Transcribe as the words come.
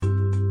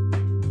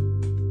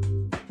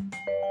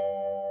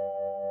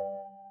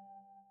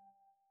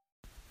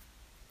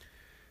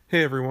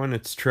Hey everyone,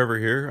 it's Trevor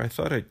here. I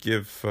thought I'd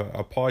give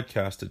a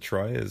podcast a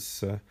try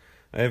as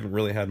I haven't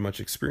really had much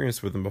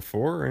experience with them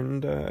before,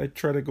 and I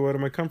try to go out of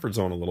my comfort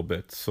zone a little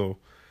bit. So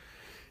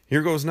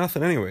here goes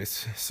nothing,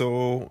 anyways.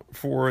 So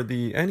for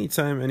the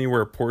Anytime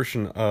Anywhere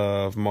portion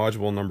of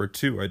module number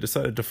 2, I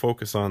decided to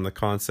focus on the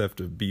concept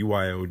of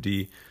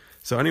BYOD.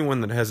 So anyone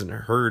that hasn't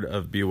heard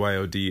of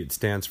BYOD, it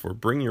stands for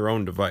Bring Your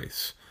Own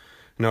Device.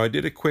 Now, I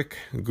did a quick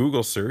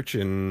Google search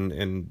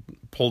and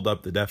pulled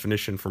up the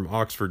definition from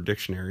Oxford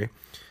Dictionary.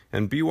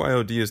 And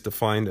BYOD is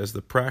defined as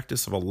the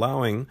practice of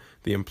allowing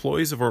the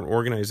employees of an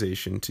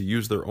organization to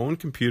use their own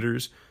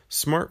computers,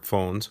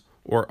 smartphones,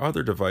 or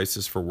other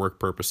devices for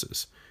work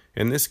purposes.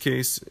 In this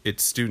case,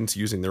 it's students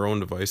using their own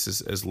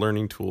devices as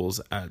learning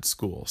tools at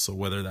school. So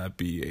whether that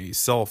be a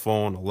cell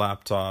phone, a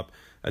laptop,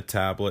 a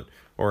tablet,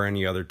 or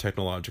any other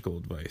technological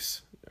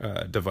device.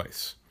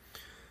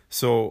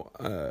 So,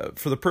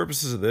 for the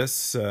purposes of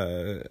this,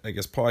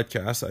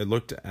 podcast, I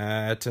looked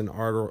at an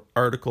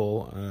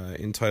article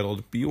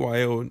entitled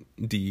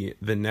BYOD,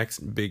 The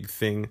Next Big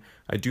Thing.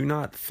 I Do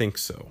Not Think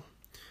So.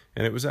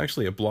 And it was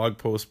actually a blog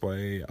post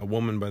by a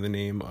woman by the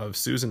name of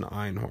Susan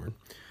Einhorn.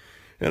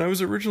 And I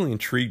was originally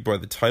intrigued by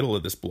the title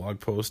of this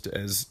blog post,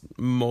 as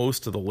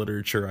most of the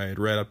literature I had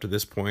read up to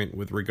this point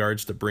with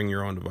regards to Bring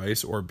Your Own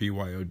Device, or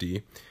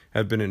BYOD,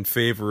 have been in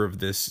favor of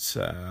this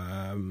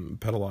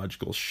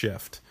pedagogical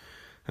shift.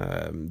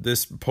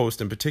 This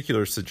post in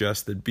particular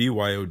suggests that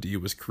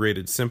BYOD was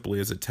created simply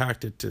as a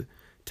tactic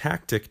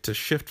to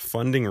shift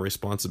funding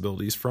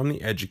responsibilities from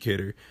the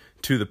educator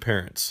to the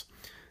parents.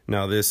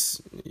 Now,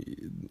 this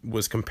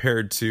was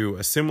compared to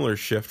a similar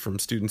shift from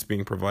students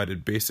being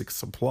provided basic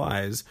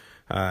supplies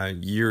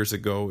years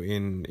ago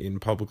in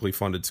publicly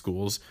funded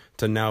schools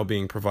to now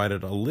being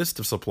provided a list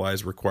of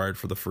supplies required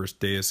for the first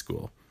day of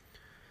school.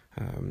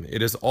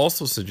 It is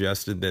also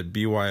suggested that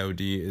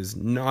BYOD is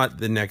not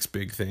the next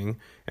big thing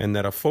and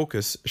that a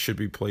focus should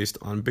be placed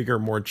on bigger,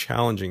 more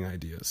challenging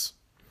ideas.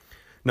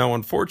 Now,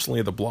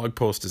 unfortunately, the blog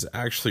post is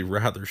actually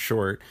rather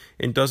short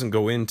and doesn't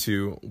go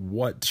into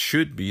what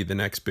should be the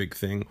next big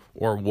thing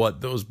or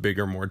what those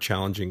bigger, more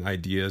challenging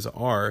ideas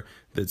are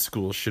that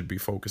schools should be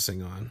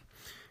focusing on.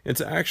 It's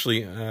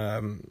actually,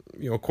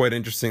 quite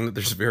interesting that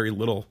there's very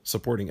little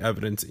supporting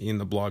evidence in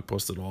the blog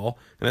post at all.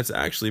 And it's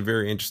actually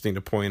very interesting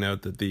to point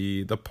out that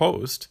the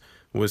post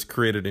was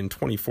created in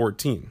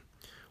 2014.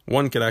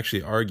 One could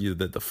actually argue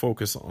that the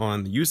focus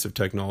on the use of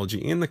technology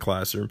in the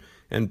classroom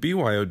and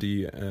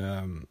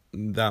BYOD,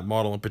 that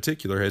model in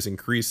particular, has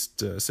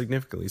increased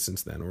significantly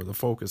since then, or the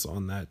focus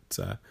on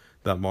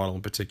that model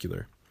in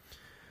particular.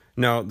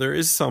 Now, there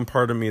is some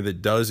part of me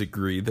that does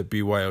agree that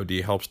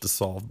BYOD helps to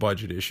solve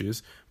budget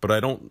issues, but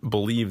I don't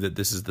believe that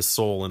this is the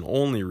sole and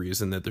only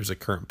reason that there's a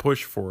current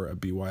push for a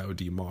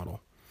BYOD model.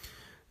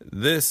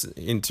 This,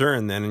 in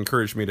turn, then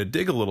encouraged me to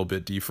dig a little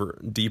bit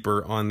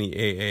deeper on the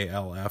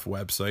AALF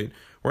website,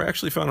 where I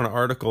actually found an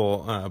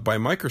article by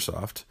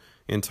Microsoft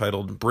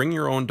entitled Bring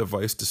Your Own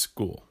Device to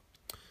School.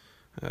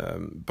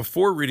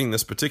 Before reading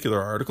this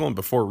particular article and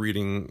before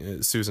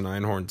reading Susan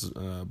Einhorn's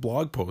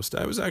blog post,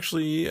 I was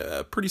actually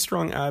a pretty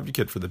strong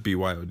advocate for the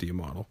BYOD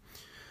model.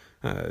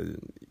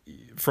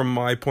 From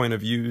my point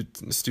of view,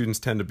 students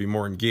tend to be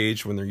more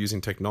engaged when they're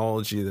using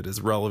technology that is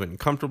relevant and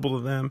comfortable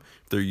to them.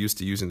 If they're used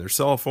to using their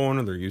cell phone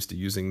or they're used to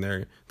using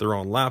their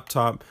own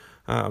laptop,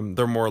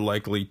 they're more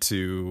likely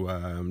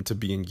to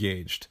be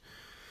engaged.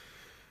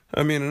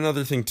 I mean,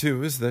 another thing,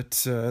 too, is that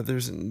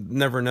there's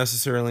never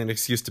necessarily an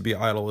excuse to be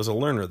idle as a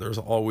learner. There's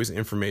always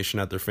information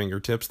at their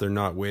fingertips. They're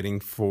not waiting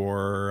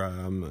for,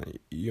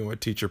 a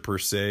teacher per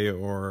se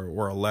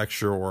or a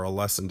lecture or a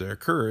lesson to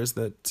occur. Is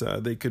that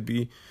they could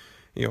be,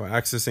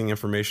 accessing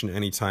information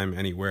anytime,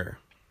 anywhere.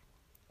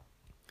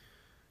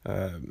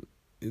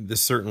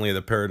 This certainly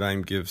the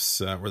paradigm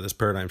gives, or this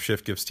paradigm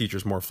shift gives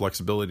teachers more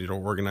flexibility to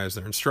organize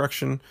their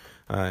instruction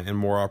and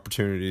more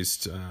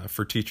opportunities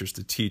for teachers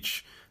to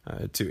teach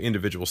to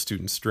individual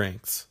student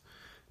strengths.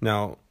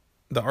 Now,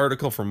 the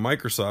article from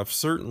Microsoft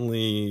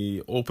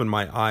certainly opened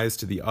my eyes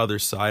to the other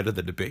side of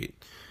the debate,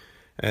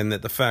 and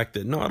that the fact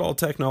that not all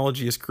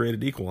technology is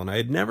created equal, and I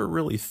had never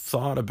really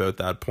thought about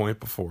that point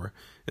before,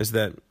 is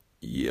that,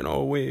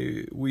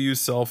 we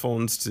use cell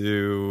phones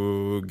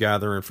to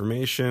gather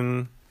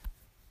information.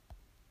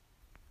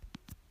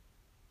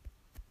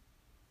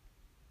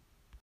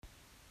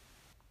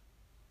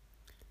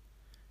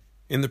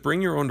 In the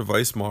Bring Your Own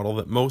Device model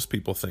that most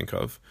people think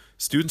of,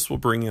 students will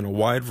bring in a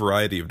wide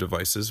variety of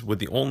devices with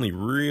the only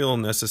real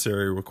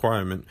necessary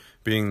requirement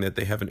being that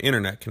they have an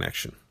internet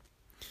connection.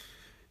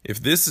 If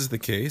this is the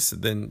case,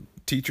 then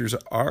teachers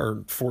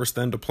are forced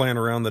then to plan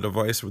around the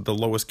device with the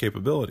lowest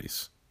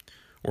capabilities,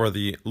 or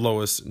the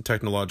lowest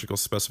technological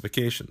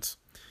specifications.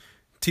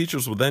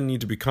 Teachers will then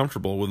need to be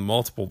comfortable with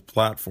multiple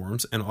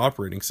platforms and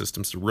operating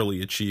systems to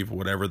really achieve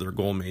whatever their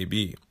goal may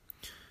be.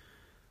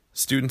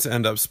 Students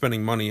end up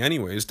spending money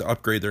anyways to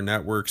upgrade their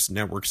networks,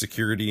 network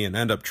security, and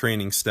end up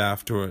training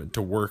staff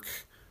to work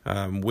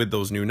with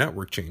those new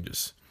network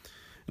changes.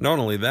 Not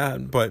only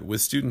that, but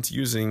with students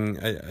using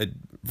a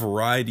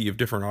variety of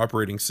different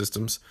operating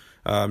systems,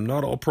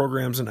 not all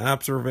programs and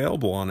apps are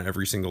available on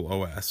every single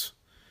OS.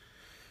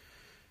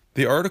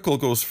 The article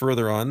goes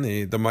further on,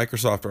 the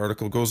Microsoft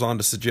article goes on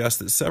to suggest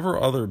that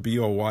several other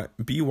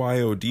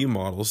BYOD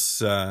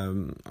models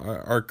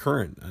are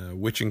current,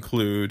 which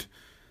include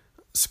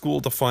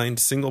school-defined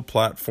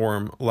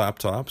single-platform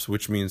laptops,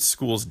 which means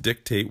schools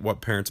dictate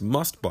what parents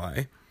must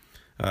buy,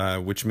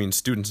 which means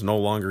students no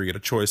longer get a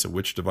choice of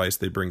which device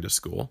they bring to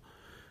school.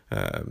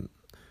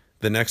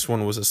 The next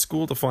one was a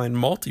school-defined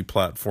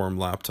multi-platform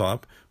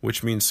laptop,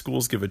 which means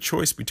schools give a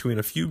choice between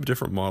a few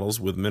different models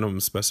with minimum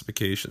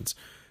specifications.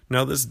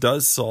 Now, this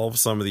does solve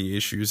some of the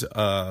issues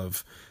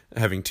of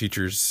having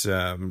teachers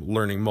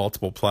learning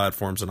multiple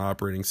platforms and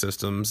operating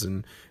systems,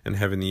 and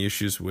having the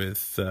issues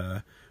with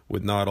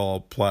not all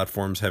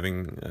platforms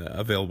having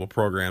available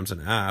programs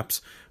and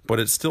apps. But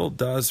it still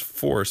does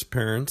force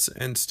parents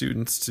and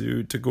students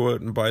to go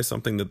out and buy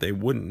something that they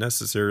wouldn't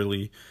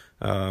necessarily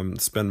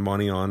spend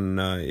money on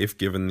if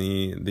given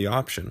the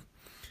option.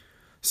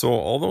 So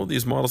although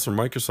these models from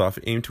Microsoft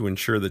aim to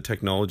ensure that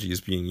technology is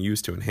being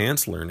used to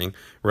enhance learning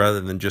rather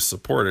than just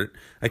support it,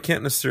 I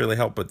can't necessarily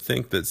help but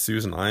think that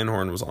Susan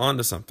Einhorn was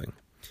onto something.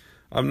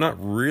 I'm not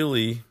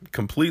really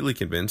completely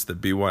convinced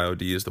that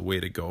BYOD is the way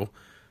to go,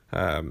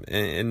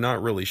 and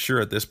not really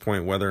sure at this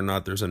point whether or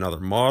not there's another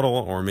model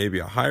or maybe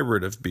a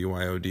hybrid of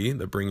BYOD,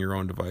 the bring your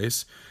own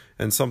device,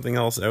 and something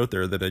else out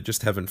there that I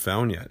just haven't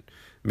found yet.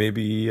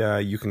 Maybe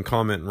you can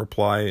comment and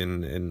reply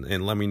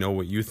and let me know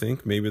what you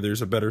think. Maybe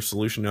there's a better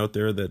solution out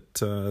there that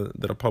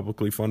a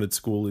publicly funded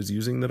school is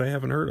using that I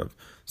haven't heard of.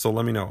 So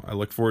let me know. I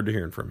look forward to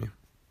hearing from you.